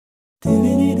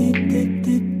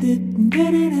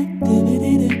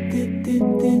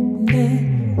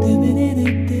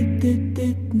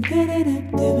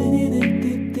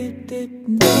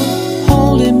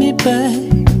Holding me back,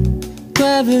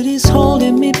 gravity's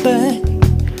holding me back.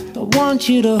 I want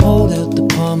you to hold out the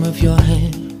palm of your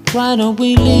hand. Why don't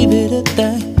we leave it at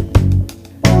that?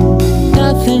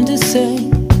 Nothing to say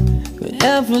when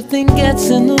everything gets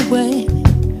in the way.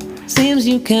 Seems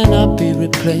you cannot be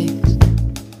replaced,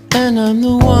 and I'm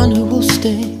the one who will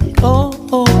stay. Oh,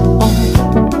 oh, oh.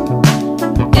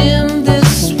 In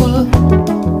this world,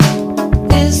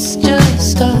 it's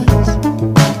just us.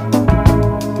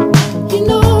 You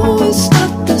know it's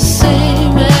not the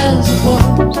same as it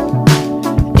was.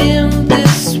 In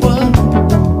this world,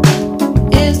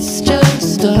 it's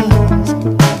just us.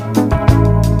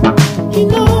 You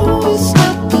know it's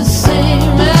not the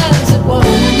same as it was.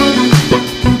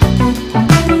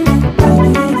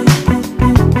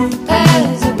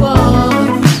 As it was.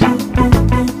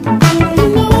 You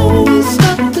know it's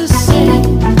not the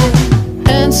same.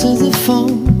 Answer the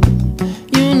phone.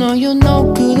 You know you're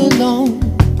no good alone.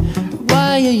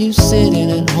 Why are you sitting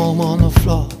at home on the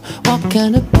floor? What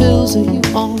kind of pills are you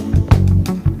on?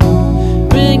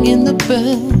 Ringing the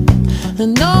bell,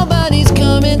 and nobody's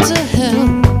coming to help.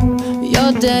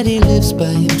 Your daddy lives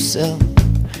by himself.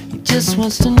 He just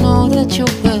wants to know that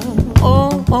you're well.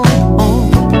 Oh, oh.